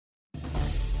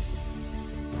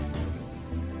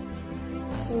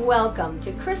Welcome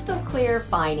to Crystal Clear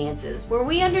Finances, where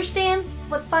we understand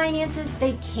what finances,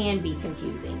 they can be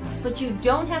confusing, but you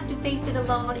don't have to face it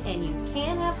alone and you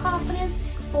can have confidence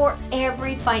for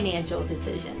every financial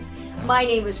decision. My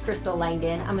name is Crystal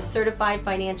Langdon. I'm a certified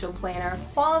financial planner,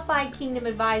 qualified Kingdom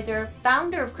advisor,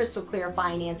 founder of Crystal Clear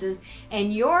Finances,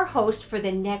 and your host for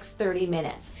the next 30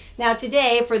 minutes. Now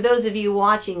today, for those of you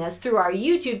watching us through our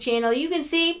YouTube channel, you can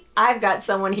see I've got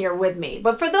someone here with me.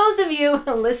 But for those of you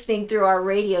listening through our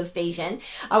radio station,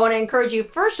 I want to encourage you,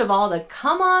 first of all, to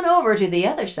come on over to the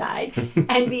other side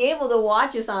and be able to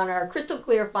watch us on our Crystal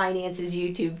Clear Finances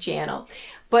YouTube channel.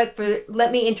 But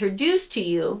let me introduce to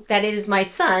you that it is my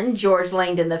son, George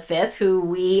Langdon V, who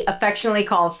we affectionately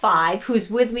call Five,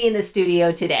 who's with me in the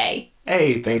studio today.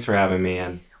 Hey, thanks for having me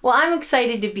in. Well, I'm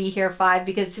excited to be here, Five,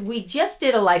 because we just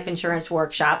did a life insurance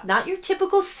workshop, not your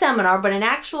typical seminar, but an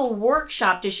actual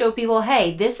workshop to show people,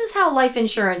 hey, this is how life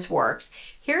insurance works.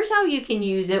 Here's how you can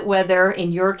use it, whether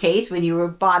in your case, when you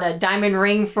bought a diamond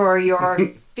ring for your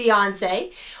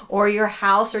fiance or your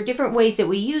house, or different ways that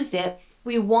we used it.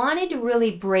 We wanted to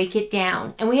really break it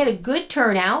down, and we had a good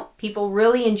turnout. People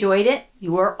really enjoyed it.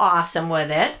 You were awesome with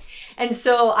it. And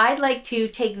so I'd like to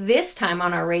take this time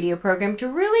on our radio program to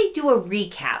really do a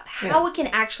recap, how it can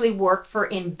actually work for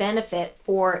in benefit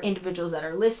for individuals that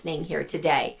are listening here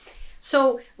today.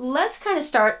 So let's kind of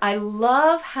start. I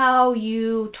love how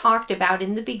you talked about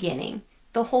in the beginning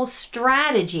the whole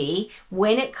strategy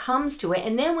when it comes to it.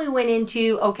 And then we went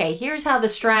into, okay, here's how the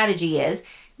strategy is.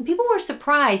 And people were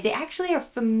surprised. They actually are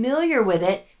familiar with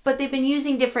it, but they've been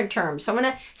using different terms. So I'm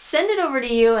going to send it over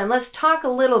to you, and let's talk a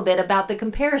little bit about the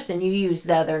comparison you used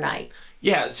the other night.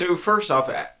 Yeah, so first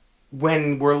off,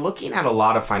 when we're looking at a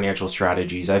lot of financial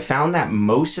strategies, I found that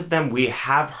most of them we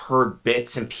have heard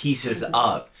bits and pieces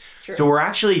of. True. So we're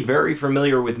actually very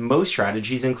familiar with most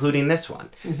strategies, including this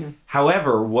one.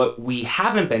 However, what we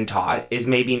haven't been taught is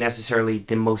maybe necessarily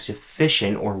the most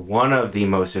efficient or one of the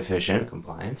most efficient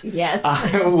compliance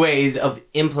ways of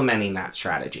implementing that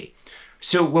strategy.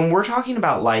 So when we're talking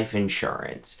about life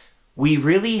insurance, we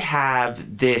really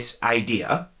have this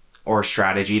idea or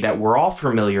strategy that we're all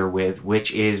familiar with,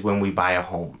 which is when we buy a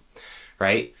home,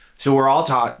 right? So we're all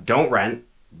taught, don't rent,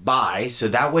 buy, so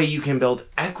that way you can build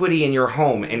equity in your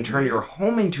home and turn your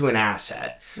home into an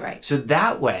asset. Right. So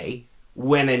that way,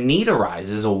 when a need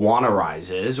arises, a want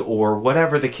arises, or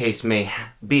whatever the case may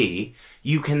be,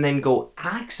 you can then go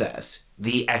access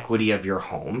the equity of your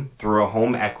home through a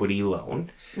home equity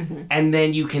loan. And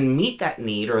then you can meet that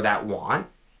need or that want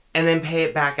and then pay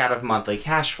it back out of monthly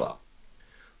cash flow.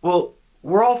 Well,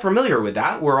 we're all familiar with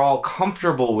that. We're all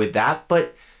comfortable with that.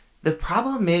 But the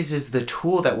problem is the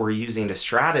tool that we're using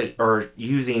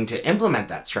to implement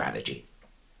that strategy.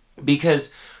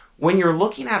 Because when you're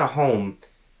looking at a home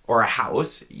or a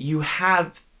house, you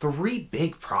have three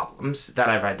big problems that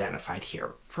I've identified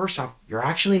here. First off, you're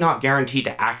actually not guaranteed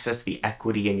to access the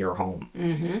equity in your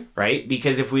home, right?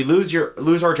 Because if we lose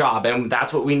our job and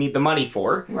that's what we need the money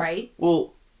for, right?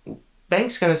 Well,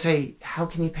 bank's going to say, how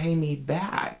can you pay me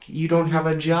back? You don't have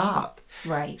a job.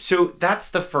 Right. So that's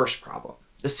the first problem.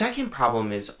 The second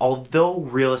problem is, although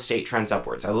real estate trends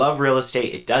upwards, I love real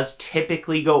estate. It does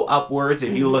typically go upwards.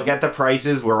 If you look at the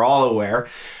prices, we're all aware.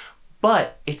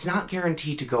 But it's not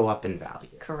guaranteed to go up in value.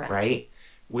 Correct. Right?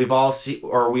 We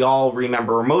all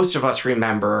remember, or most of us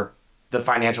remember, the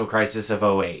financial crisis of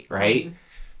 2008, right?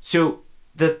 So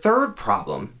the third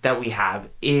problem that we have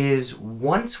is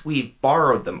once we've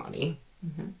borrowed the money,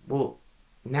 well,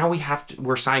 now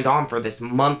we're signed on for this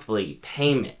monthly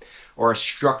payment or a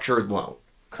structured loan.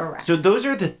 Correct. So those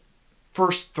are the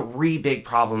first three big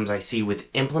problems I see with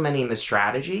implementing the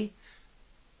strategy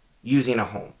using a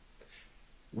home.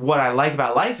 What I like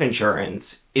about life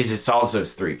insurance is it solves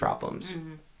those three problems.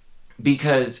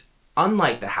 Because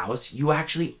unlike the house, you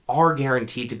actually are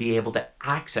guaranteed to be able to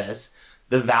access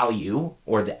the value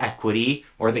or the equity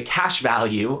or the cash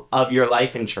value of your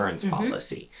life insurance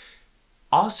policy.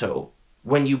 Also,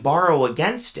 when you borrow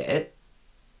against it,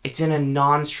 it's in a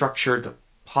non-structured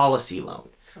policy loan,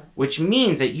 which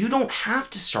means that you don't have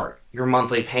to start your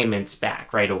monthly payments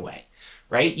back right away,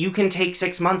 right? You can take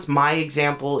 6 months. My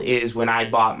example is when I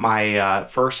bought my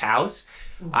first house,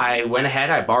 I went ahead,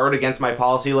 I borrowed against my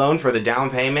policy loan for the down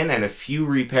payment and a few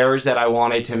repairs that I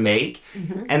wanted to make.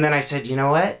 And then I said, you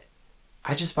know what?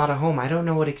 I just bought a home. I don't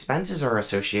know what expenses are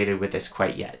associated with this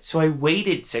quite yet. So I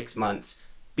waited 6 months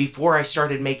before I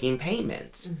started making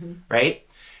payments, right?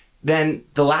 Then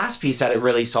the last piece that it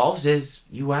really solves is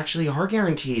you actually are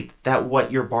guaranteed that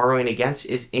what you're borrowing against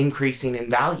is increasing in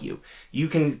value. You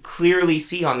can clearly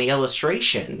see on the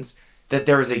illustrations that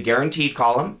there is a guaranteed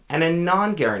column and a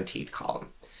non-guaranteed column.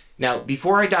 Now,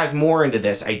 before I dive more into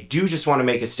this, I do just want to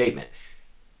make a statement.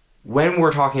 When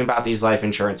we're talking about these life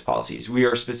insurance policies, we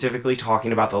are specifically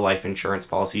talking about the life insurance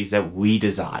policies that we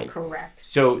design. Correct.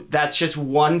 So that's just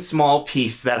one small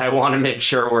piece that I want to make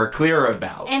sure we're clear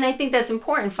about. And I think that's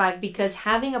important, Five, because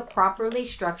having a properly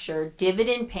structured,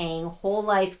 dividend-paying, whole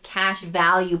life cash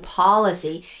value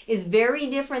policy is very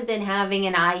different than having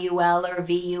an IUL or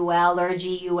VUL or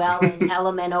GUL and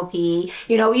LMNOP.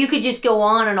 You know, you could just go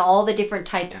on and all the different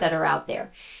types that are out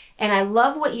there. And I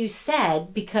love what you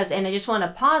said because, and I just want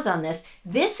to pause on this,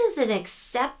 this is an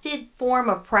accepted form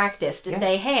of practice to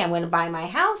say, hey, I'm going to buy my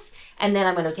house and then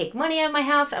I'm going to take money out of my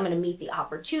house. I'm going to meet the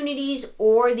opportunities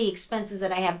or the expenses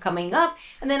that I have coming up,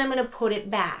 and then I'm going to put it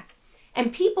back.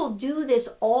 And people do this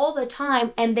all the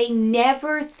time and they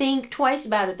never think twice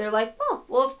about it. They're like, oh,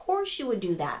 well, of course you would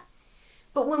do that.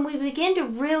 But when we begin to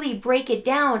really break it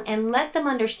down and let them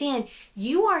understand,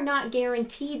 you are not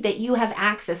guaranteed that you have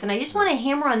access. And I just want to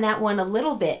hammer on that one a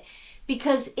little bit,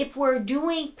 because if we're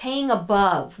paying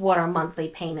above what our monthly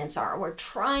payments are, we're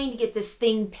trying to get this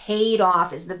thing paid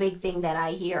off is the big thing that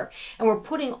I hear. And we're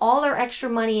putting all our extra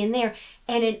money in there,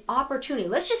 and an opportunity,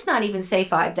 let's just not even say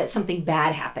Five, that something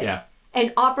bad happened. Yeah.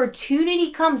 An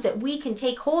opportunity comes that we can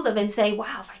take hold of and say,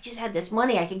 wow, if I just had this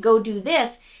money, I could go do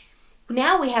this.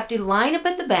 Now we have to line up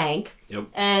at the bank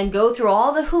and go through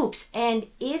all the hoops. And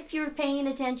if you're paying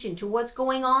attention to what's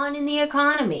going on in the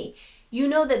economy, you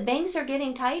know that banks are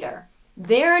getting tighter.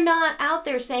 They're not out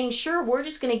there saying, sure, we're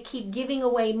just going to keep giving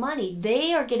away money.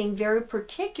 They are getting very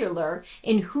particular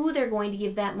in who they're going to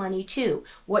give that money to,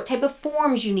 what type of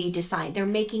forms you need to sign. They're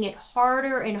making it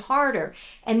harder and harder.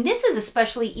 And this is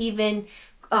especially even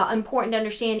important to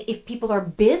understand if people are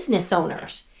business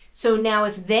owners. So now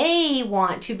if they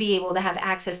want to be able to have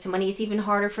access to money, it's even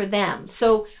harder for them.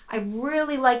 So I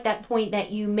really like that point that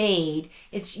you made.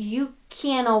 It's you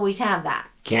can't always have that.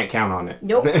 Can't count on it.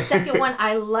 Nope. Second one,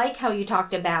 I like how you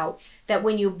talked about that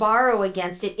when you borrow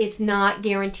against it, it's not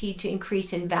guaranteed to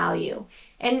increase in value.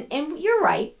 And you're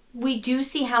right. We do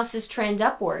see houses trend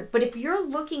upward. But if you're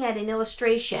looking at an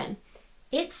illustration,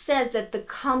 it says that the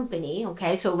company,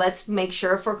 okay, so let's make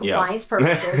sure for compliance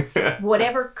purposes,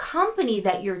 whatever company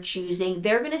that you're choosing,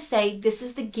 they're going to say, this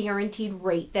is the guaranteed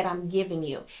rate that I'm giving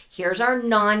you. Here's our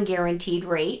non-guaranteed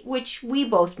rate, which we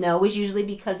both know is usually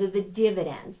because of the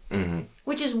dividends,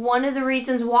 which is one of the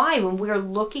reasons why when we're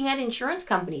looking at insurance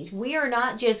companies, we are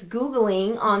not just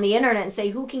Googling on the internet and say,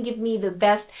 who can give me the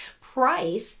best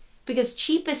price? Because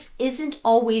cheapest isn't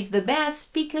always the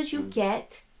best because you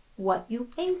get what you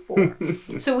pay for.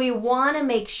 So we want to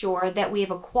make sure that we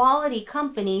have a quality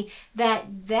company, that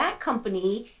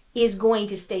company is going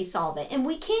to stay solvent. And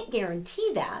we can't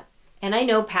guarantee that. And I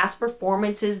know past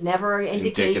performance is never an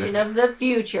indication of the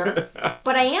future.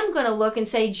 But I am going to look and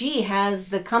say, gee, has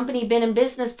the company been in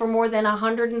business for more than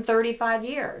 135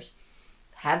 years?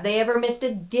 Have they ever missed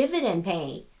a dividend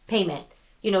payment?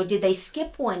 You know, did they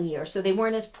skip 1 year so they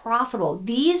weren't as profitable?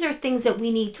 These are things that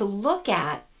we need to look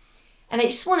at. And I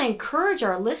just want to encourage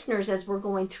our listeners as we're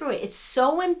going through it. It's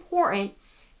so important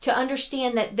to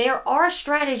understand that there are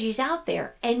strategies out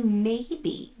there. And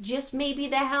maybe, just maybe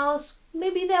the house,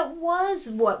 maybe that was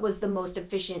what was the most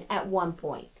efficient at one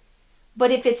point.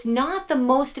 But if it's not the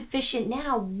most efficient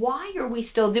now, why are we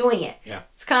still doing it? Yeah.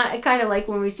 It's kind of like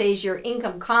when we say, is your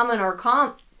income common or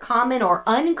common or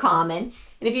uncommon?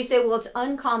 And if you say, well, it's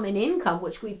uncommon income,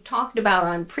 which we've talked about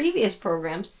on previous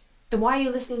programs, then why are you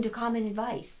listening to common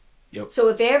advice? Yep. So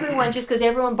if everyone, just because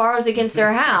everyone borrows against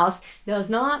their house, does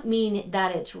not mean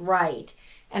that it's right.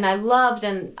 And I loved,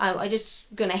 and I just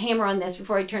going to hammer on this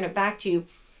before I turn it back to you,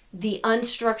 the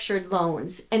unstructured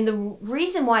loans. And the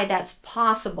reason why that's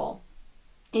possible,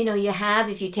 you know,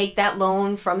 if you take that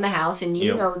loan from the house, and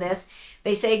you know this,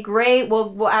 they say, great,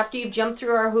 well, after you've jumped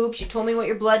through our hoops, you told me what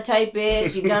your blood type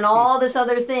is, you've done all this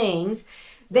other things,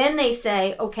 then they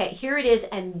say, okay, here it is,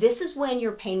 and this is when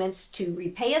your payments to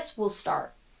repay us will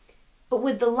start. But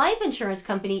with the life insurance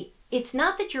company, it's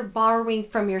not that you're borrowing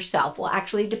from yourself. Well,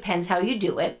 actually, it depends how you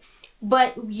do it.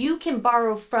 But you can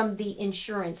borrow from the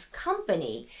insurance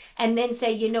company and then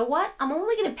say, you know what? I'm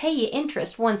only going to pay you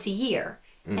interest once a year.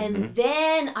 And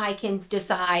then I can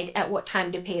decide at what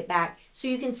time to pay it back so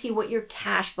you can see what your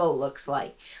cash flow looks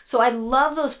like. So I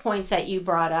love those points that you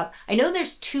brought up. I know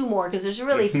there's two more because there's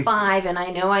really five, and I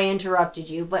know I interrupted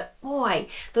you. But boy,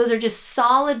 those are just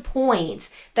solid points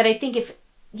that I think if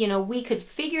we could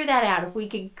figure that out, if we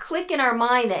could click in our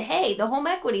mind that, hey, the home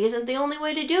equity isn't the only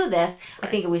way to do this, right.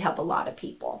 I think it would help a lot of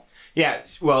people. Yeah,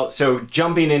 well, so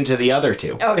jumping into the other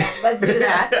two. Okay, let's do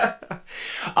that.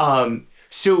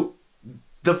 So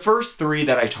The first three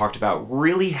that I talked about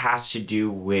really has to do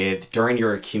with during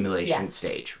your accumulation Yes.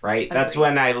 stage, right? Agreed. That's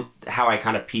when how I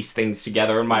kind of piece things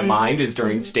together in my mind is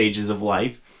during stages of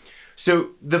life.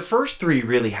 So the first three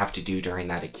really have to do during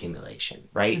that accumulation,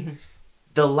 right?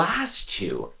 The last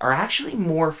two are actually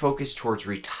more focused towards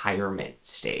retirement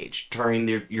stage during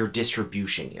your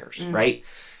distribution years, right?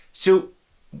 So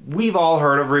we've all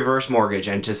heard of reverse mortgage,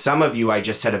 and to some of you, I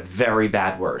just said a very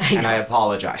bad word, and I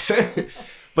apologize.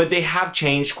 But they have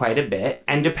changed quite a bit,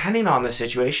 and depending on the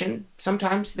situation,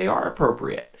 sometimes they are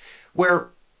appropriate.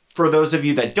 Where, for those of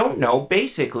you that don't know,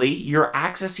 basically, you're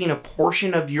accessing a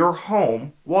portion of your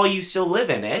home while you still live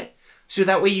in it, so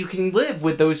that way you can live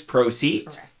with those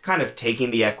proceeds, kind of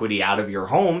taking the equity out of your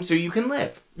home so you can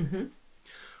live.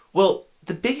 Well,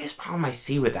 the biggest problem I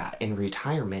see with that in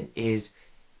retirement is,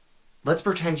 let's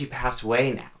pretend you pass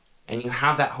away now, and you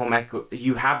have that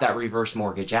you have that reverse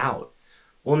mortgage out.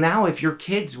 Well, now if your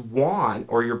kids want,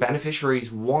 or your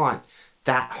beneficiaries want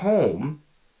that home,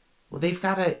 well, they've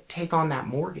got to take on that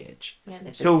mortgage.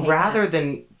 So rather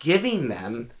than giving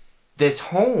them this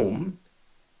home,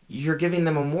 you're giving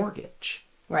them a mortgage.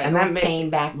 Right, and that paying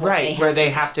back what where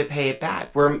they have to pay it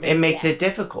back, where it makes it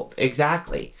difficult.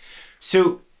 Exactly.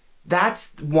 So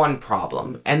that's one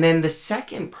problem. And then the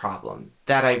second problem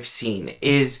that I've seen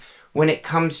is when it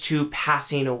comes to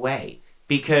passing away.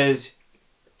 Because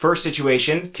first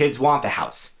situation, kids want the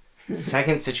house.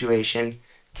 Second situation,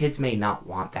 kids may not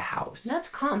want the house. That's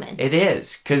common. It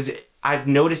is, because I've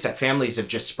noticed that families have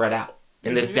just spread out.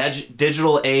 In this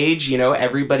digital age, you know,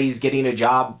 everybody's getting a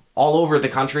job all over the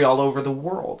country, all over the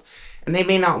world. And they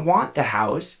may not want the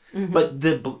house, but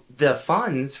the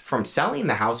funds from selling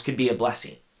the house could be a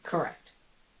blessing. Correct.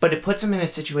 But it puts them in a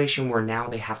situation where now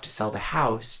they have to sell the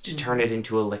house to turn it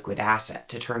into a liquid asset,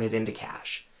 to turn it into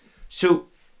cash. So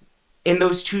in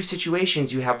those two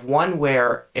situations, you have one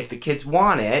where if the kids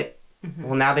want it,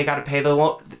 well, now they got to pay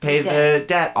the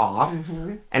debt off.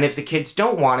 And if the kids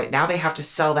don't want it, now they have to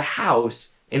sell the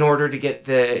house in order to get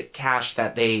the cash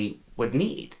that they would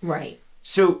need. Right.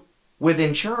 So with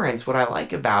insurance, what I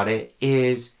like about it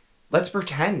is, let's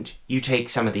pretend you take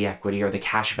some of the equity or the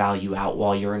cash value out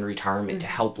while you're in retirement to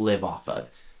help live off of.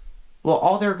 Well,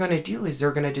 all they're going to do is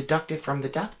they're going to deduct it from the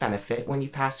death benefit when you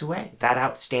pass away, that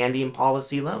outstanding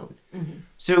policy loan.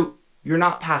 So you're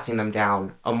not passing them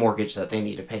down a mortgage that they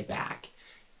need to pay back.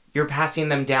 You're passing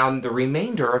them down the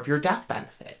remainder of your death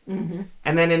benefit.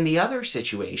 And then in the other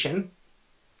situation,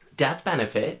 death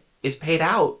benefit is paid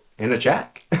out in a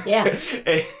check. Yeah.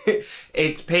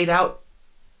 It's paid out,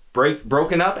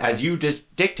 broken up as you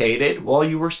dictated while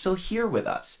you were still here with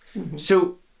us.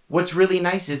 So what's really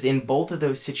nice is in both of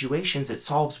those situations, it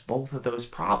solves both of those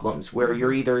problems, where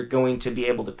you're either going to be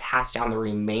able to pass down the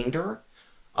remainder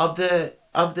of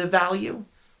the value,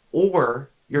 or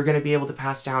you're going to be able to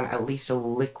pass down at least a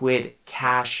liquid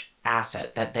cash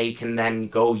asset that they can then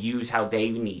go use how they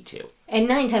need to. And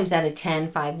 9 times out of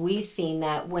 10, we've seen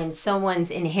that when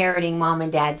someone's inheriting mom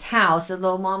and dad's house,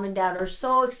 although mom and dad are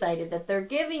so excited that they're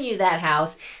giving you that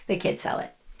house, the kids sell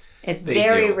it. It's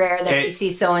very rare that we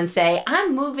see someone say,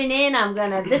 I'm moving in,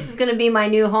 this is going to be my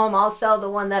new home, I'll sell the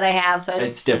one that I have. So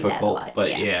it's difficult,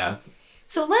 but yeah.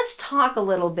 So let's talk a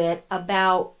little bit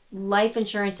about life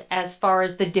insurance as far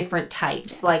as the different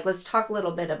types. Like, let's talk a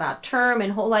little bit about term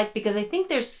and whole life, because I think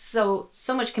there's so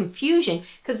much confusion,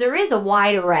 because there is a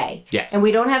wide array. Yes. And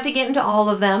we don't have to get into all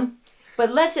of them,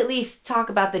 but let's at least talk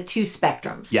about the two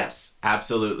spectrums. Yes,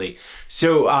 absolutely.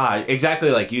 So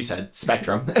exactly like you said,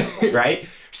 spectrum, right?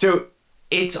 So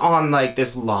it's on like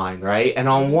this line, right? And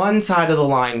on one side of the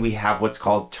line, we have what's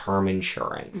called term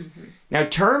insurance. Now,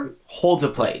 term holds a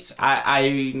place.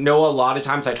 I know a lot of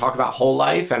times I talk about whole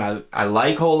life, and I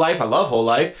like whole life. I love whole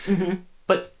life.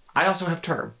 But I also have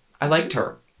term. I like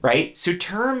term, right? So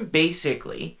term,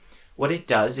 basically, what it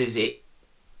does is it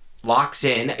locks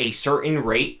in a certain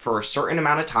rate for a certain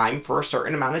amount of time for a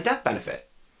certain amount of death benefit.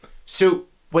 So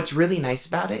what's really nice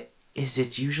about it is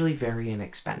it's usually very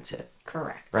inexpensive.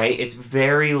 Correct. Right? It's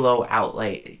very low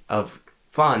outlay of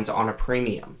funds on a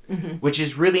premium, which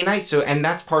is really nice. So, and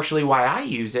that's partially why I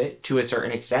use it to a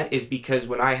certain extent, is because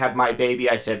when I had my baby,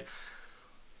 I said,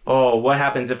 oh, what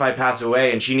happens if I pass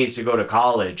away and she needs to go to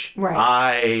college? Right.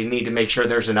 I need to make sure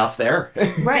there's enough there.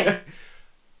 Right.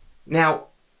 Now,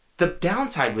 the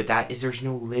downside with that is there's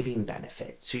no living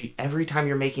benefit. So every time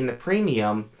you're making the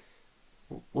premium,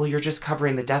 well, you're just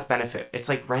covering the death benefit. It's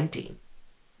like renting.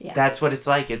 Yeah. That's what it's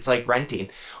like. It's like renting.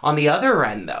 On the other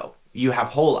end, though, you have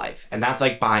whole life, and that's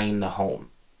like buying the home,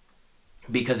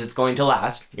 because it's going to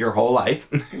last your whole life.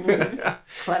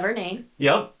 Clever name.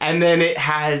 Yep. And then it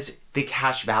has the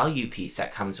cash value piece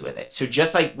that comes with it. So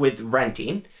just like with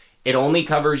renting, It only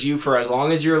covers you for as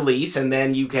long as your lease, and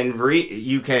then you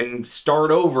can start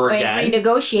over again.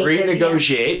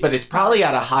 Renegotiate, but it's probably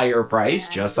at a higher price,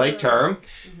 just like term.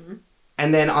 Mm-hmm.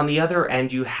 And then on the other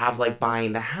end, you have like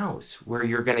buying the house, where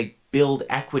you're going to build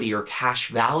equity or cash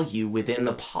value within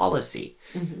the policy.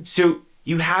 Mm-hmm. So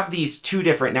you have these two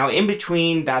different, now in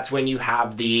between, that's when you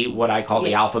have the, what I call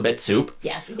the alphabet soup.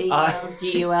 Yes, BULs,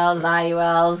 GULs,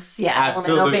 IULs,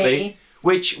 absolutely.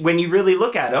 Which, when you really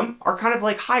look at them, are kind of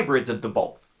like hybrids of the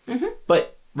both. Mm-hmm.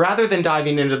 But rather than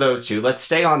diving into those two, let's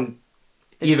stay on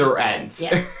either ends.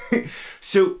 Yeah.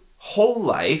 So whole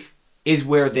life is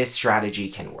where this strategy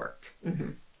can work.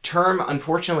 Mm-hmm. Term,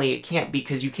 unfortunately, it can't,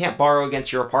 because you can't borrow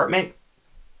against your apartment.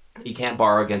 You can't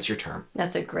borrow against your term.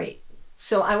 That's a great.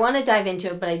 So I want to dive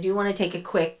into it, but I do want to take a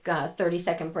quick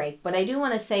 30-second break. But I do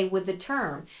want to say with the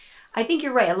term, I think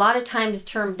you're right. A lot of times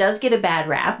term does get a bad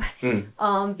rap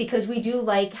because we do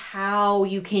like how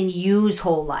you can use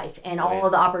whole life and all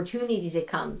of the opportunities it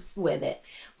comes with it.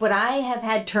 But I have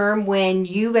had term when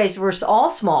you guys were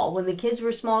all small, when the kids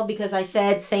were small, because I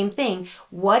said same thing.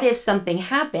 What if something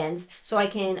happens so I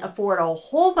can afford a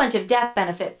whole bunch of death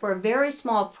benefit for a very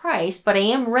small price, but I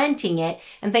am renting it,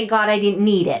 and thank God I didn't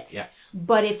need it. Yes.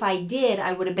 But if I did,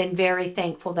 I would have been very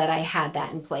thankful that I had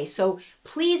that in place. So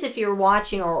please, if you're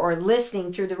watching or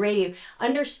listening through the radio,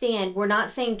 understand we're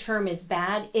not saying term is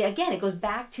bad. Again, it goes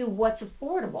back to what's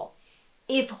affordable.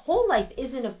 If whole life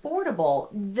isn't affordable,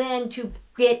 then to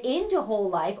get into whole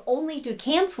life only to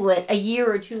cancel it a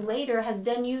year or two later has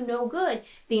done you no good.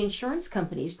 The insurance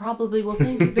companies probably will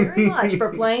thank you very much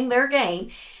for playing their game.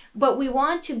 But we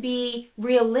want to be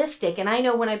realistic. And I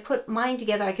know when I put mine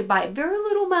together, I could buy a very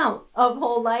little amount of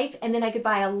whole life, and then I could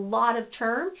buy a lot of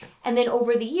term. And then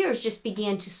over the years, just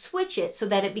began to switch it so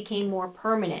that it became more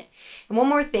permanent. And one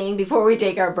more thing before we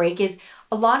take our break is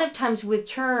a lot of times with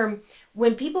term,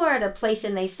 when people are at a place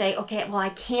and they say, okay, well, I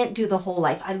can't do the whole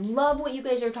life. I love what you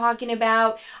guys are talking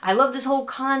about. I love this whole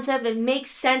concept. It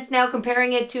makes sense now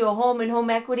comparing it to a home and home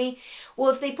equity. Well,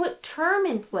 if they put term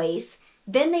in place,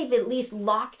 then they've at least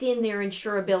locked in their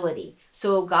insurability.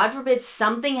 So God forbid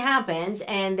something happens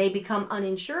and they become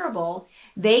uninsurable,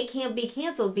 they can't be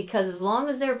canceled, because as long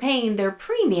as they're paying their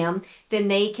premium, then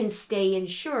they can stay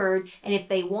insured. And if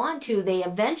they want to, they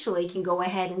eventually can go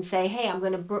ahead and say, hey, I'm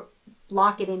going to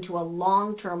lock it into a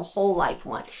long-term whole life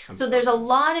one. So there's a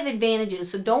lot of advantages.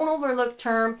 So don't overlook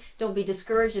term. Don't be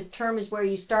discouraged if term is where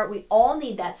you start. We all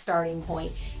need that starting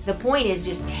point. The point is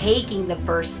just taking the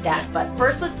first step. But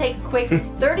first, let's take a quick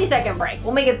 30-second break.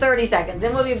 We'll make it 30 seconds.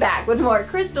 Then we'll be back with more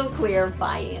Crystal Clear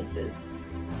Finances.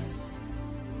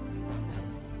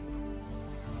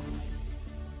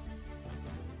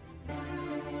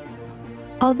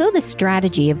 Although the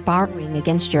strategy of borrowing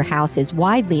against your house is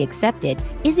widely accepted,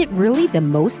 is it really the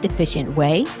most efficient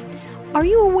way? Are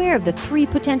you aware of the 3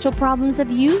 potential problems of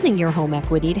using your home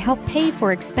equity to help pay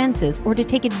for expenses or to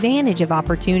take advantage of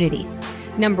opportunities?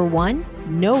 Number 1,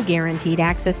 no guaranteed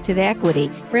access to the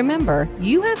equity. Remember,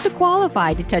 you have to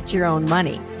qualify to touch your own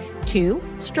money. 2,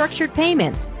 structured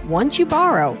payments. Once you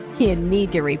borrow, you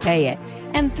need to repay it.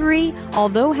 And 3,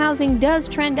 although housing does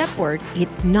trend upward,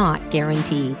 it's not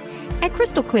guaranteed. At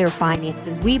Crystal Clear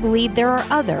Finances, we believe there are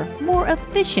other, more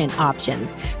efficient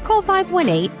options. Call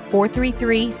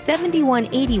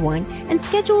 518-433-7181 and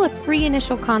schedule a free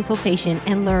initial consultation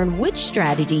and learn which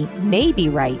strategy may be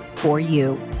right for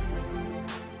you.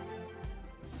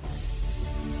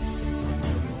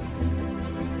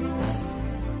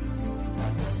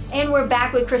 And we're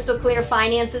back with Crystal Clear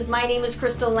Finances. My name is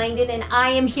Crystal Langdon, and I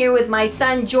am here with my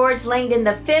son, George Langdon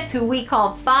V, who we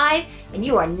call 5, and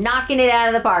you are knocking it out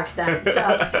of the park, son.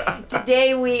 So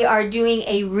today we are doing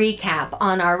a recap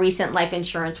on our recent life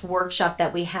insurance workshop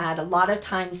that we had. A lot of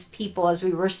times people, as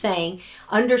we were saying,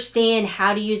 understand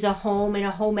how to use a home and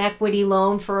a home equity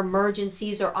loan for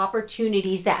emergencies or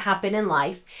opportunities that happen in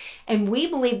life. And we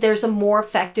believe there's a more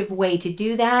effective way to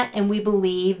do that. And we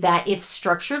believe that if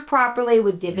structured properly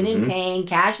with dividend paying,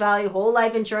 cash value, whole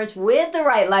life insurance with the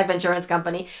right life insurance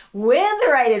company, with the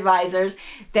right advisors,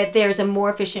 that there's a more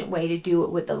efficient way to do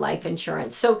it with the life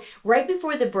insurance. So right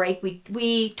before the break,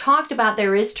 we talked about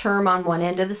there is term on one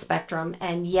end of the spectrum.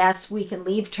 And yes, we can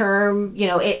leave term,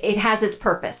 it has its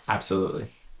purpose. Absolutely.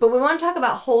 But we want to talk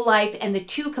about whole life and the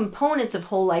 2 components of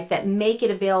whole life that make it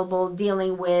available,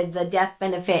 dealing with the death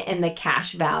benefit and the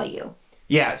cash value.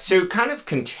 Yeah, so kind of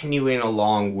continuing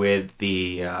along with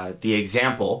the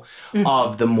example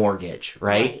of the mortgage,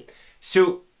 right?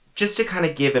 So just to kind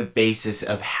of give a basis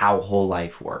of how whole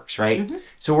life works, right?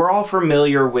 So we're all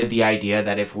familiar with the idea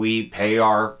that if we pay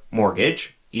our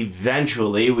mortgage,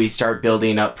 eventually we start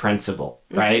building up principal,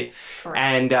 right? Correct.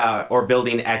 And or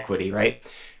building equity, right?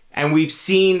 And we've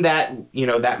seen that,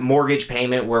 that mortgage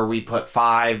payment where we put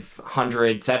 $500,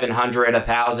 $700, $1,000,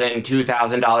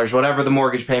 $2,000, whatever the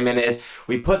mortgage payment is.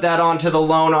 We put that onto the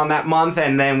loan on that month,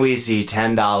 and then we see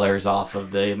 $10 off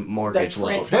of the mortgage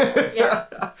loan.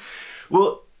 Yeah.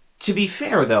 Well, to be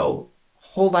fair, though,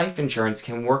 whole life insurance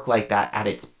can work like that at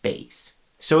its base.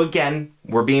 So again,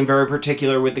 we're being very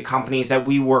particular with the companies that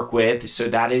we work with. So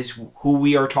that is who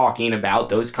we are talking about,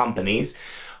 those companies.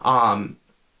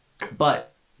 But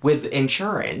with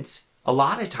insurance, a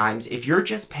lot of times, if you're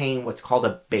just paying what's called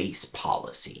a base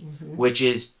policy, which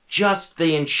is just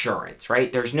the insurance,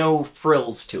 right? There's no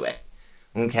frills to it,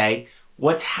 okay?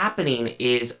 What's happening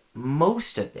is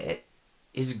most of it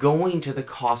is going to the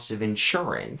cost of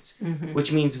insurance,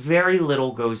 which means very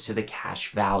little goes to the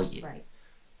cash value. Right.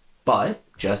 But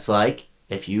just like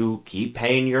if you keep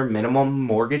paying your minimum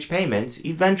mortgage payments,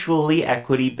 eventually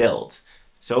equity builds.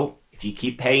 So if you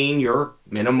keep paying your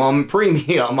minimum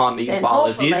premium on these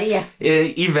policies,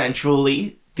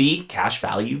 eventually the cash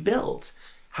value builds.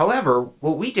 However,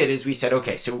 what we did is we said,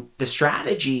 okay, so the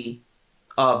strategy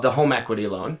of the home equity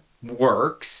loan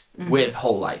works with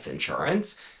whole life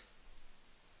insurance.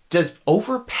 Does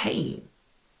overpaying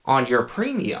on your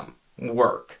premium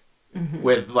work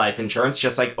with life insurance,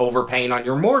 just like overpaying on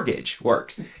your mortgage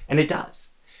works? And it does.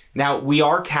 Now, we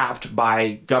are capped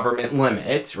by government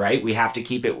limits, right? We have to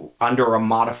keep it under a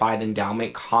modified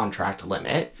endowment contract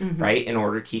limit, right, in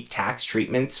order to keep tax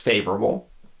treatments favorable.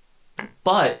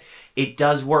 But it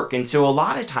does work. And so a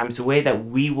lot of times the way that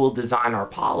we will design our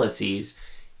policies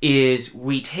is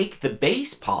we take the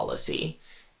base policy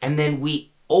and then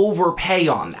we overpay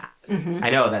on that. I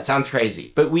know that sounds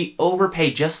crazy, but we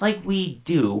overpay just like we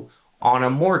do on a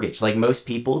mortgage, like most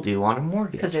people do on a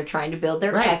mortgage. Because they're trying to build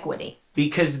their equity.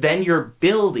 Because then you're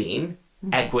building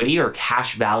equity or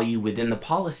cash value within the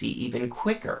policy even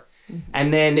quicker.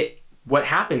 And then what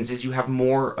happens is you have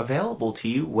more available to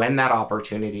you when that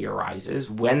opportunity arises,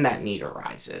 when that need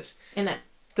arises. And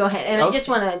go ahead. And I just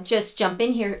want to jump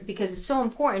in here because it's so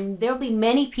important. There'll be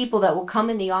many people that will come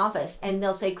in the office and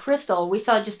they'll say, Crystal, we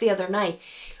saw just the other night,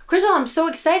 Crystal, I'm so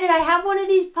excited. I have one of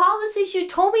these policies you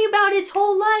told me about its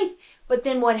whole life. But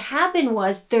then what happened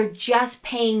was they're just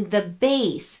paying the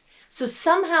base. So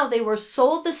somehow they were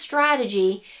sold the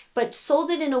strategy, but sold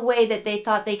it in a way that they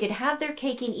thought they could have their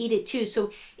cake and eat it too.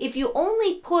 So if you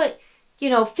only put,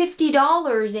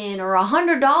 $50 in or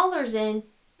 $100 in,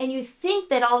 and you think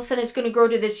that all of a sudden it's going to grow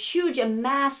to this huge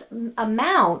mass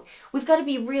amount, we've got to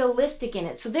be realistic in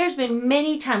it. So there's been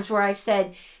many times where I've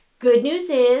said, good news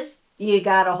is you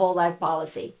got a whole life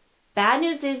policy. Bad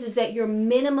news is that you're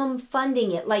minimum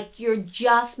funding it, like you're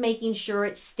just making sure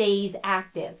it stays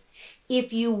active.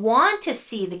 If you want to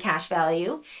see the cash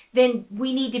value, then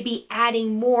we need to be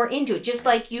adding more into it. Just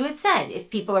like you had said, if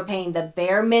people are paying the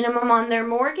bare minimum on their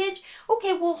mortgage,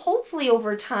 okay, well, hopefully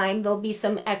over time, there'll be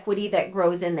some equity that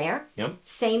grows in there. Yep.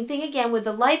 Same thing again with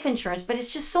the life insurance, but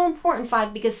it's just so important,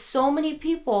 Five, because so many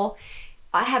people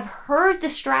have heard the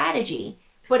strategy,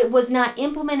 but it was not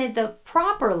implemented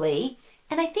properly.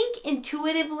 And I think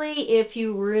intuitively, if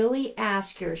you really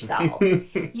ask yourself,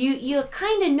 you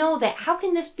kind of know that how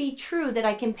can this be true that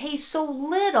I can pay so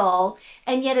little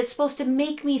and yet it's supposed to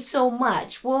make me so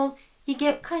much? Well, you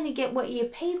get what you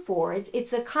pay for.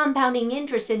 It's a compounding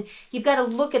interest, and you've got to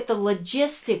look at the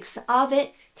logistics of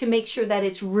it to make sure that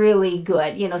it's really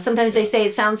good. Sometimes they say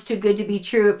it sounds too good to be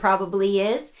true. It probably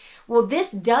is. Well,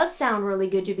 this does sound really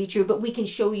good to be true, but we can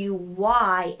show you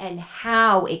why and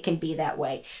how it can be that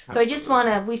way. Absolutely. So I just want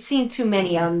to, we've seen too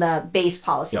many on the base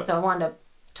policy, so I want to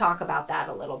talk about that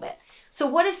a little bit. So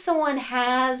what if someone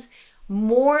has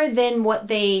more than what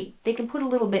they can put a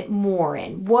little bit more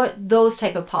in? What those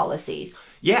type of policies?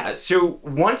 Yeah, so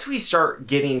once we start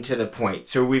getting to the point,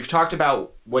 so we've talked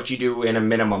about what you do in a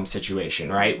minimum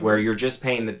situation, right? Where you're just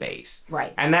paying the base.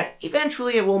 Right. And that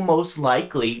eventually it will most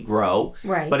likely grow,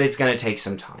 right, but it's going to take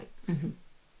some time.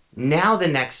 Now the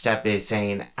next step is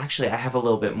saying, actually, I have a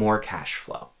little bit more cash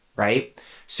flow, right?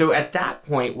 So at that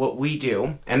point, what we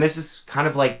do, and this is kind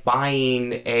of like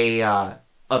buying a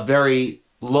very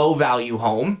low value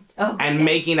home and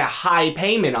making a high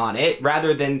payment on it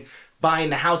rather than buying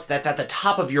the house that's at the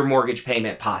top of your mortgage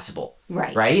payment possible.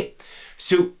 Right. Right?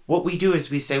 So what we do is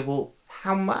we say, well,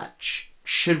 how much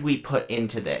should we put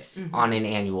into this on an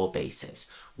annual basis?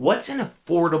 What's an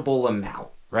affordable amount,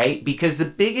 right? Because the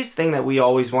biggest thing that we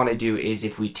always want to do is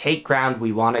if we take ground,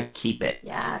 we want to keep it.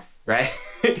 Yes. Right?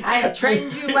 I have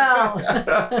trained you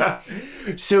well.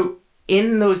 So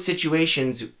in those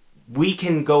situations, we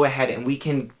can go ahead and we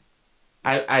can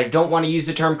I don't want to use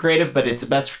the term creative, but it's the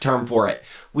best term for it.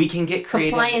 We can get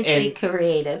creative. Compliance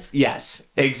creative. Yes,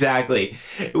 exactly.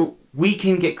 We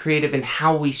can get creative in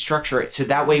how we structure it, so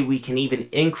that way we can even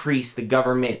increase the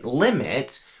government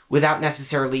limit without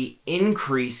necessarily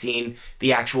increasing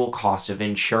the actual cost of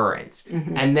insurance.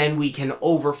 And then we can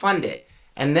overfund it.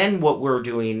 And then what we're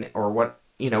doing, or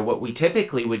what we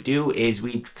typically would do, is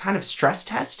we kind of stress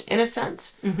test in a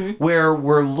sense, where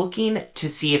we're looking to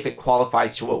see if it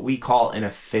qualifies to what we call an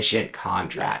efficient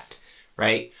contract,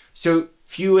 right? So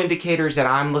few indicators that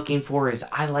I'm looking for is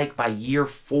I like by year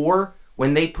 4,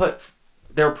 when they put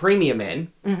their premium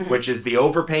in, which is the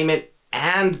overpayment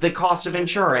and the cost of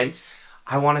insurance,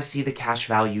 I want to see the cash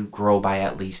value grow by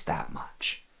at least that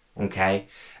much. Okay.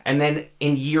 And then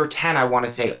in year 10, I want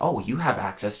to say, oh, you have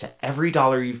access to every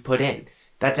dollar you've put in.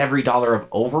 That's every dollar of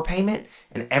overpayment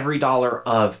and every dollar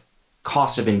of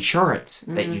cost of insurance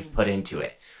that you've put into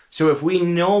it. So if we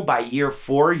know by year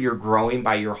 4, you're growing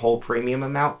by your whole premium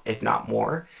amount, if not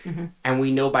more, and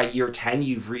we know by year 10,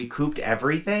 you've recouped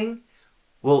everything,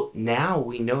 well, now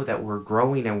we know that we're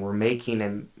growing and we're making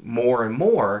and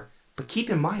more. But keep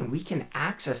in mind, we can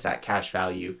access that cash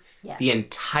value the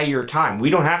entire time. We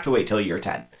don't have to wait till year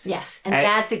 10. Yes, and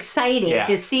that's exciting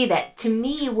to see that. To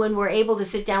me, when we're able to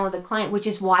sit down with a client, which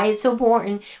is why it's so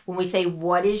important when we say,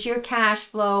 what is your cash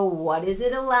flow? What is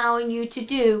it allowing you to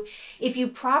do? If you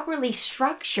properly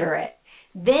structure it,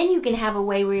 then you can have a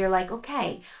way where you're like,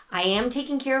 okay, I am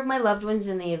taking care of my loved ones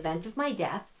in the event of my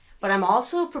death, but I'm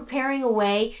also preparing a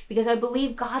way because I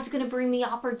believe God's going to bring me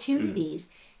opportunities.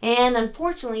 And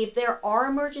unfortunately, if there are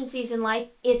emergencies in life,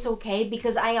 it's okay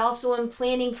because I also am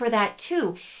planning for that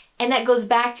too. And that goes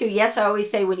back to, yes, I always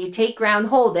say when you take ground,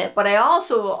 hold it. But I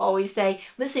also always say,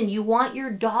 listen, you want your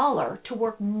dollar to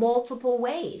work multiple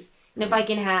ways. And if I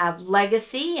can have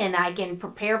legacy and I can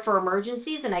prepare for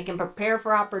emergencies and I can prepare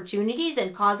for opportunities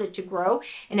and cause it to grow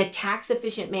in a tax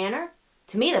efficient manner,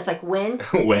 to me, that's like win.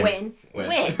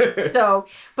 So,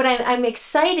 but I'm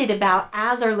excited about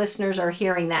as our listeners are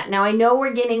hearing that. Now, I know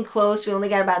we're getting close. We only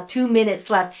got about 2 minutes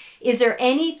left. Is there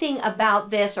anything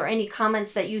about this or any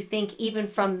comments that you think even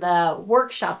from the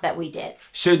workshop that we did?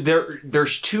 So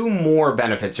there's 2 more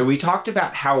benefits. So we talked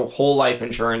about how whole life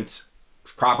insurance,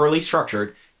 properly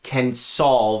structured, can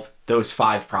solve those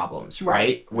 5 problems,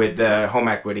 right? With the home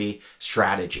equity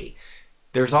strategy.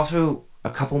 There's also a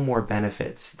couple more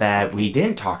benefits that we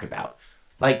didn't talk about.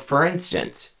 Like, for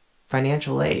instance,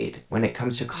 financial aid when it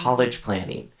comes to college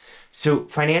planning. So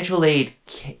financial aid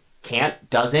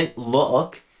doesn't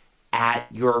look at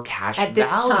your cash at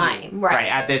this value. Time. Right,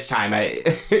 at this time.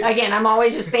 Again, I'm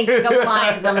always just thinking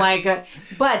compliance. I'm like,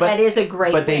 but that is a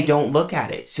great But thing. They don't look at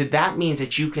it. So that means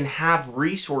that you can have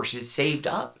resources saved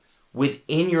up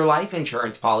within your life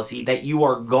insurance policy that you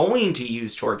are going to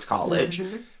use towards college,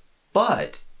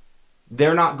 but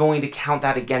they're not going to count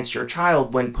that against your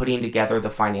child when putting together the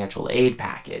financial aid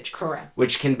package. Correct.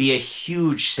 Which can be a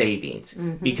huge savings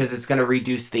because it's going to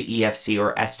reduce the EFC,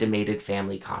 or estimated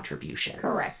family contribution.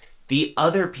 Correct. The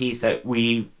other piece that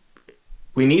we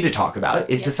need to talk about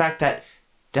is the fact that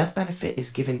death benefit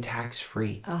is given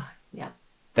tax-free. Oh, yeah.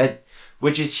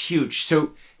 Which is huge.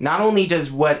 So not only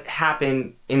does what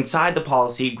happened inside the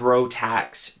policy grow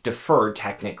tax deferred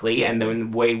technically, and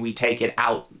then the way we take it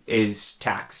out is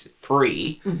tax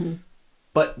free,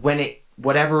 but when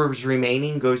whatever is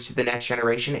remaining goes to the next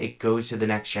generation, it goes to the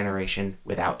next generation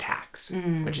without tax,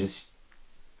 which is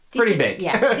pretty big.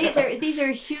 Yeah, these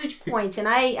are huge points, and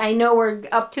I know we're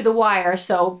up to the wire,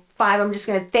 so 5, I'm just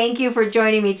going to thank you for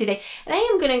joining me today, and I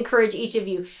am going to encourage each of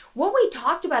you. What we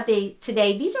talked about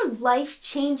today, these are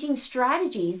life-changing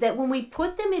strategies that when we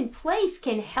put them in place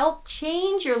can help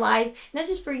change your life, not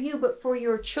just for you, but for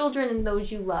your children and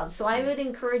those you love. So I would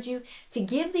encourage you to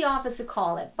give the office a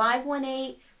call at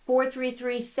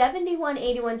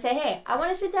 518-433-7181. Say, hey, I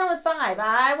want to sit down with 5.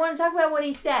 I want to talk about what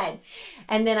he said.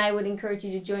 And then I would encourage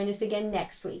you to join us again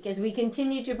next week as we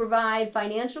continue to provide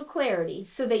financial clarity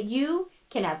so that you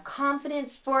can have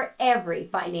confidence for every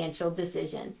financial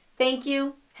decision. Thank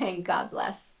you, and God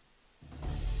bless.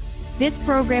 This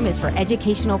program is for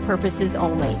educational purposes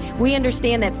only. We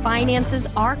understand that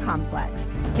finances are complex.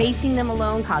 Facing them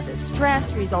alone causes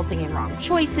stress, resulting in wrong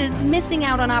choices, missing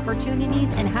out on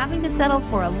opportunities, and having to settle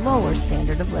for a lower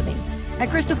standard of living. At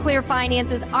Crystal Clear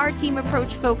Finances, our team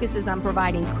approach focuses on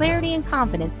providing clarity and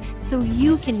confidence so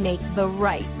you can make the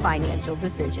right financial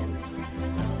decisions.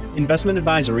 Investment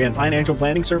advisory and financial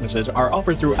planning services are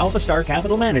offered through Alpha Star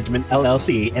Capital Management,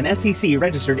 LLC, an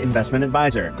SEC-registered investment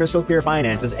advisor. Crystal Clear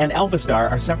Finances and Alpha Star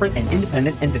are separate and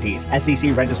independent entities.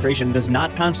 SEC registration does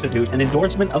not constitute an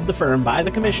endorsement of the firm by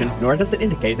the Commission, nor does it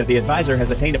indicate that the advisor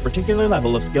has attained a particular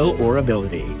level of skill or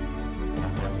ability.